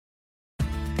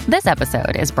This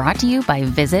episode is brought to you by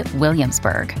Visit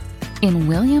Williamsburg. In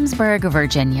Williamsburg,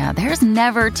 Virginia, there's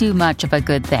never too much of a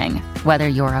good thing. Whether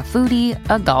you're a foodie,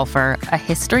 a golfer, a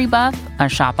history buff, a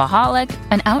shopaholic,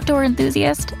 an outdoor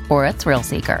enthusiast, or a thrill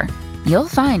seeker, you'll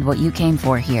find what you came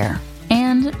for here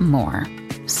and more.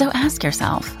 So ask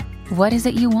yourself, what is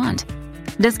it you want?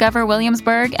 Discover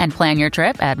Williamsburg and plan your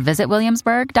trip at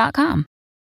visitwilliamsburg.com.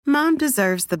 Mom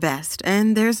deserves the best,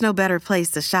 and there's no better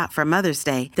place to shop for Mother's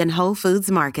Day than Whole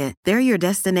Foods Market. They're your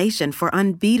destination for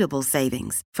unbeatable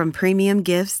savings, from premium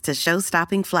gifts to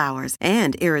show-stopping flowers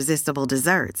and irresistible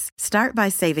desserts. Start by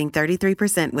saving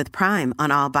 33% with Prime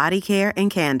on all body care and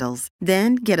candles.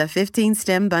 Then get a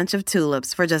 15-stem bunch of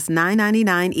tulips for just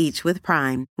 $9.99 each with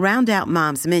Prime. Round out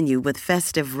Mom's menu with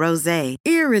festive rosé,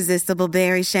 irresistible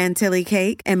berry chantilly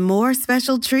cake, and more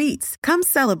special treats. Come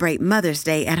celebrate Mother's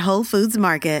Day at Whole Foods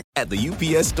Market. At the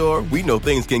UPS Store, we know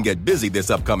things can get busy this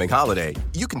upcoming holiday.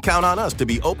 You can count on us to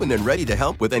be open and ready to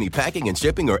help with any packing and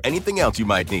shipping or anything else you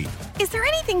might need. Is there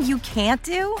anything you can't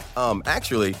do?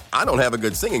 Actually, I don't have a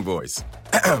good singing voice.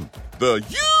 The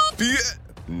UPS...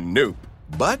 Nope.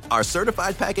 But our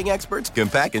certified packing experts can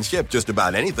pack and ship just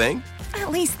about anything.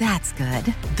 At least that's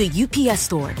good. The UPS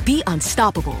Store. Be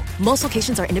unstoppable. Most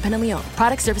locations are independently owned.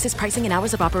 Product, services, pricing, and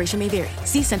hours of operation may vary.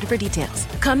 See Center for details.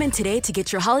 Come in today to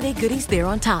get your holiday goodies there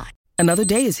on time. Another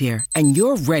day is here, and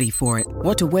you're ready for it.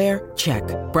 What to wear? Check.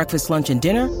 Breakfast, lunch, and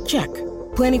dinner? Check.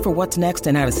 Planning for what's next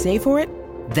and how to save for it?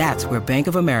 That's where Bank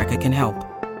of America can help.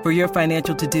 For your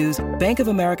financial to-dos, Bank of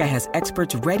America has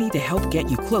experts ready to help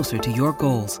get you closer to your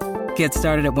goals. Get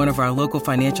started at one of our local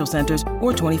financial centers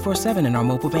or 24/7 in our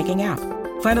mobile banking app.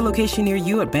 Find a location near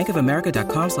you at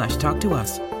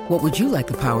bankofamerica.com/talktous. What would you like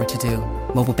the power to do?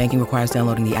 Mobile banking requires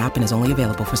downloading the app and is only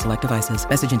available for select devices.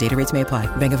 Message and data rates may apply.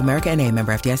 Bank of America N.A.,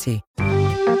 member FDIC.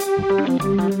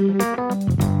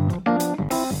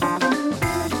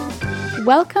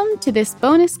 Welcome to this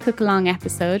bonus cook-along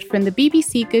episode from the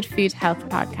BBC Good Food Health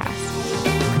podcast.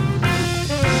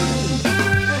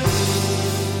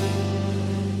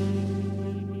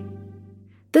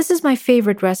 This is my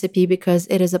favorite recipe because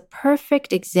it is a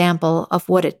perfect example of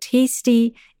what a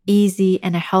tasty, easy,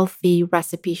 and a healthy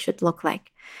recipe should look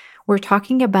like. We're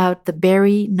talking about the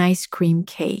berry nice cream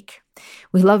cake.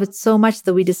 We love it so much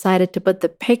that we decided to put the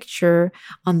picture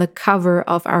on the cover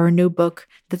of our new book,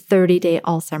 The 30-Day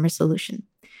Alzheimer's Solution.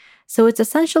 So it's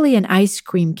essentially an ice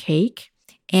cream cake,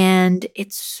 and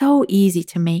it's so easy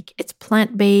to make. It's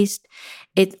plant-based.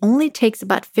 It only takes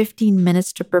about 15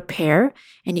 minutes to prepare,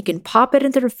 and you can pop it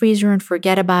into the freezer and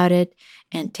forget about it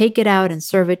and take it out and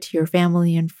serve it to your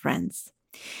family and friends.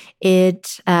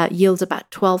 It yields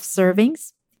about 12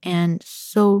 servings and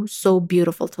so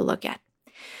beautiful to look at.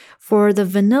 For the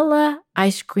vanilla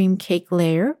ice cream cake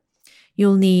layer,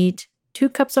 you'll need 2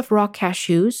 cups of raw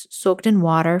cashews soaked in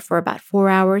water for about 4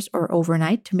 hours or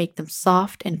overnight to make them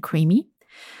soft and creamy.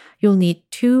 You'll need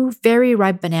 2 very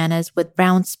ripe bananas with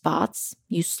brown spots.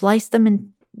 You slice them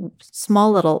in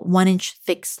small little 1-inch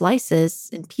thick slices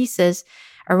in pieces,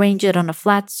 arrange it on a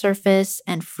flat surface,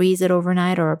 and freeze it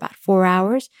overnight or about 4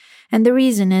 hours. And the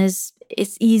reason is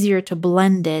it's easier to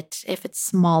blend it if it's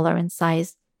smaller in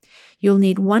size. You'll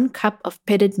need 1 cup of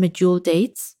pitted medjool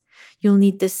dates. You'll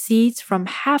need the seeds from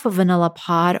half a vanilla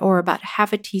pod or about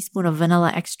half a teaspoon of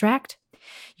vanilla extract.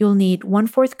 You'll need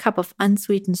 1/4 cup of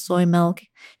unsweetened soy milk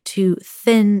to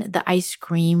thin the ice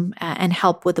cream and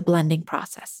help with the blending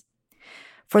process.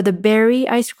 For the berry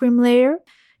ice cream layer,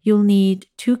 you'll need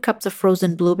 2 cups of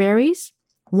frozen blueberries,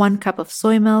 1 cup of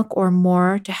soy milk or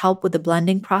more to help with the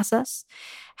blending process,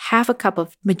 half a cup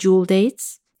of medjool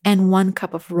dates, and 1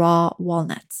 cup of raw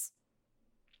walnuts.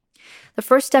 The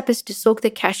first step is to soak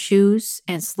the cashews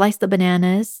and slice the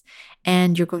bananas,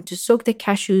 and you're going to soak the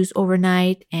cashews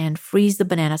overnight and freeze the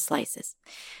banana slices.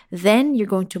 Then you're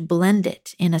going to blend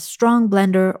it in a strong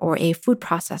blender or a food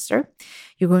processor.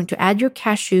 You're going to add your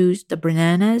cashews, the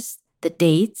bananas, the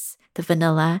dates, the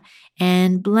vanilla,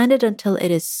 and blend it until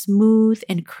it is smooth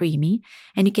and creamy.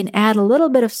 And you can add a little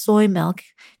bit of soy milk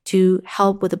to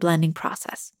help with the blending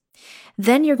process.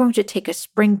 Then you're going to take a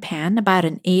spring pan, about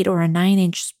an 8 or a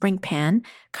 9-inch spring pan,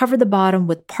 cover the bottom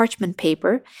with parchment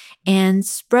paper, and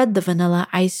spread the vanilla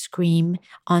ice cream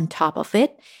on top of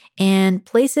it, and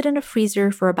place it in a freezer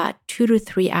for about 2 to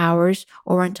 3 hours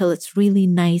or until it's really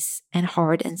nice and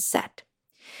hard and set.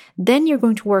 Then you're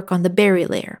going to work on the berry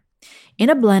layer. In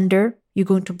a blender, you're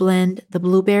going to blend the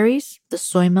blueberries, the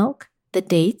soy milk, the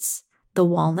dates, the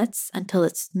walnuts until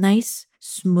it's nice,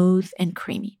 smooth, and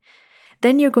creamy.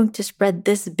 Then you're going to spread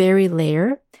this berry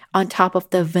layer on top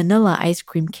of the vanilla ice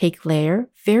cream cake layer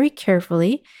very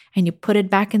carefully, and you put it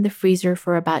back in the freezer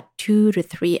for about 2 to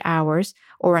 3 hours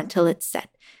or until it's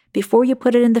set. Before you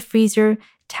put it in the freezer,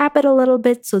 tap it a little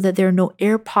bit so that there are no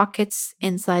air pockets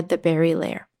inside the berry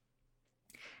layer.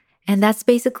 And that's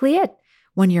basically it.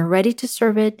 When you're ready to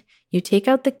serve it, you take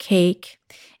out the cake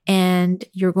and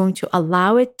you're going to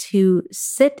allow it to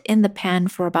sit in the pan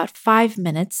for about 5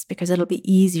 minutes because it'll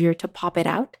be easier to pop it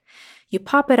out. You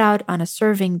pop it out on a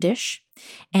serving dish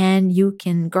and you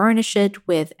can garnish it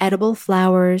with edible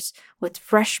flowers, with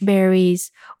fresh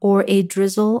berries, or a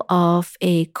drizzle of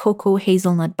a cocoa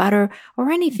hazelnut butter,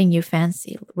 or anything you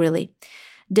fancy, really.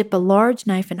 Dip a large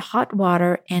knife in hot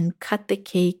water and cut the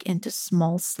cake into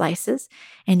small slices,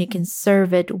 and you can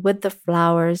serve it with the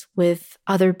flowers, with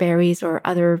other berries or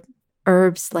other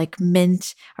herbs like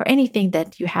mint or anything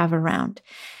that you have around.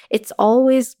 It's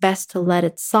always best to let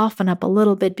it soften up a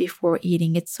little bit before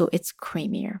eating it so it's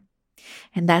creamier.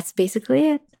 And that's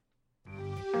basically it.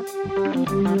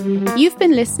 You've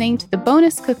been listening to the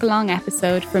bonus cook-along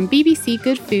episode from BBC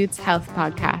Good Food's Health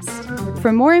Podcast.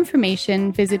 For more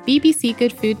information, visit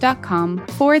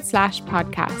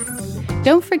bbcgoodfood.com/podcasts.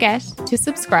 Don't forget to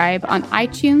subscribe on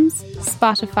iTunes,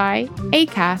 Spotify,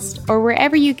 Acast, or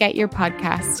wherever you get your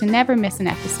podcasts to never miss an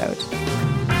episode.